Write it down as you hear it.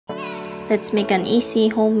Let's make an easy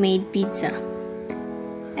homemade pizza.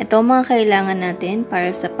 Ito mga kailangan natin para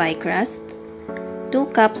sa pie crust.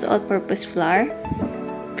 2 cups all-purpose flour,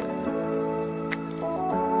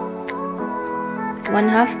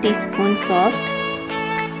 1/2 teaspoon salt,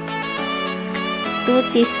 2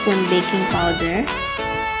 teaspoon baking powder,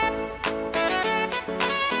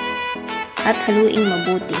 at haluing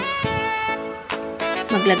mabuti.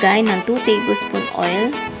 Maglagay ng 2 tablespoon oil,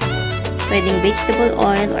 pwedeng vegetable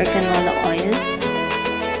oil or canola oil.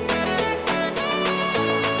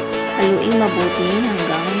 Haluing mabuti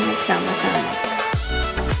hanggang magsama-sama.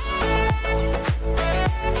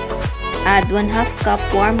 Add 1/2 cup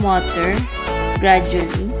warm water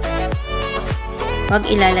gradually. Huwag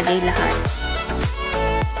ilalagay lahat.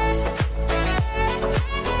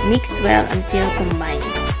 Mix well until combined.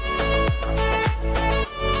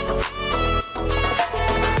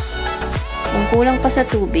 Kung kulang pa sa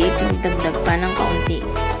tubig, magdagdag pa ng kaunti.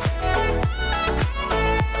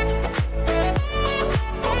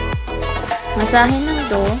 Masahin ng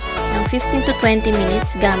dough ng 15 to 20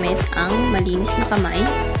 minutes gamit ang malinis na kamay.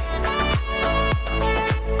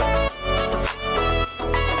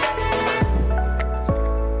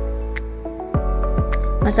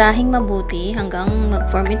 Masahing mabuti hanggang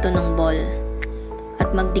mag-form ito ng ball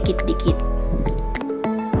at magdikit-dikit.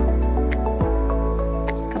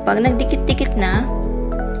 Kapag nagdikit-dikit na,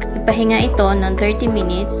 ipahinga ito ng 30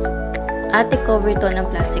 minutes at i-cover ito ng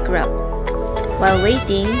plastic wrap. While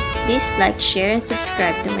waiting, please like, share, and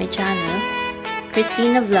subscribe to my channel,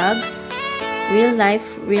 Christina Vlogs, Real Life,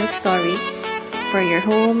 Real Stories for your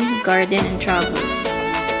home, garden, and travels.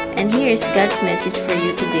 And here's God's message for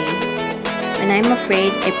you today. When I'm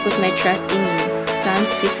afraid, I put my trust in you. Psalms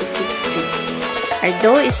 56:2. Our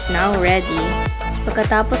dough is now ready.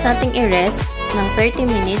 Pagkatapos nating i-rest ng 30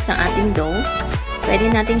 minutes ang ating dough,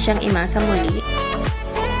 pwede natin siyang imasa muli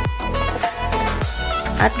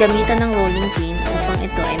at gamitan ng rolling pin upang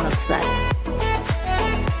ito ay mag-flat.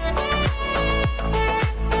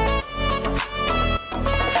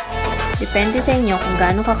 Depende sa inyo kung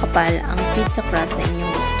gaano kakapal ang pizza crust na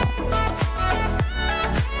inyong gusto.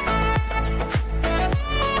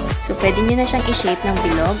 So, pwede nyo na siyang i-shape ng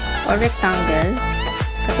bilog or rectangle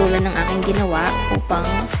katulad ng aking ginawa upang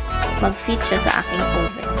mag-fit siya sa aking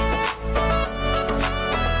oven.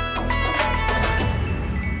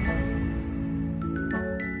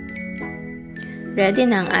 Ready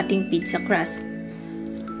na ang ating pizza crust.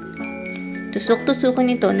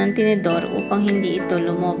 Tusok-tusukin ito ng tinidor upang hindi ito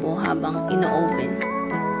lumobo habang ino-oven.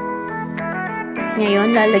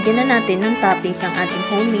 Ngayon, lalagyan na natin ng toppings ang ating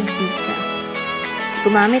homemade pizza.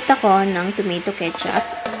 Gumamit ako ng tomato ketchup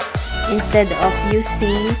instead of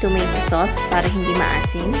using tomato sauce para hindi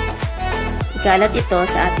maasim. Ikalat ito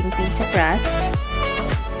sa ating pizza crust.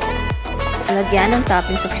 Lagyan ng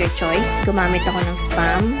toppings of your choice. Gumamit ako ng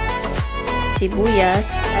spam, sibuyas,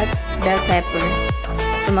 at bell pepper.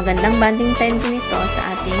 So, magandang bonding time din ito sa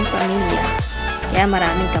ating pamilya. Kaya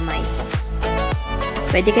maraming kamay.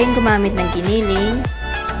 Pwede kayong gumamit ng giniling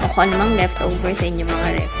o kung anumang leftover sa inyong mga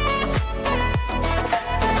ref.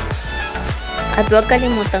 At huwag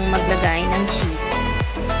kalimutang maglagay ng cheese.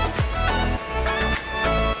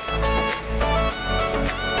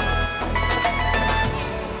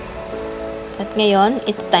 At ngayon,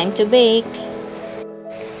 it's time to bake.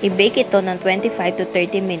 I-bake ito ng 25 to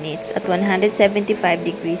 30 minutes at 175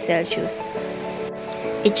 degrees Celsius.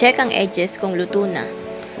 I-check ang edges kung luto na.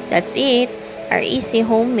 That's it! Our easy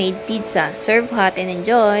homemade pizza. Serve hot and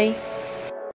enjoy!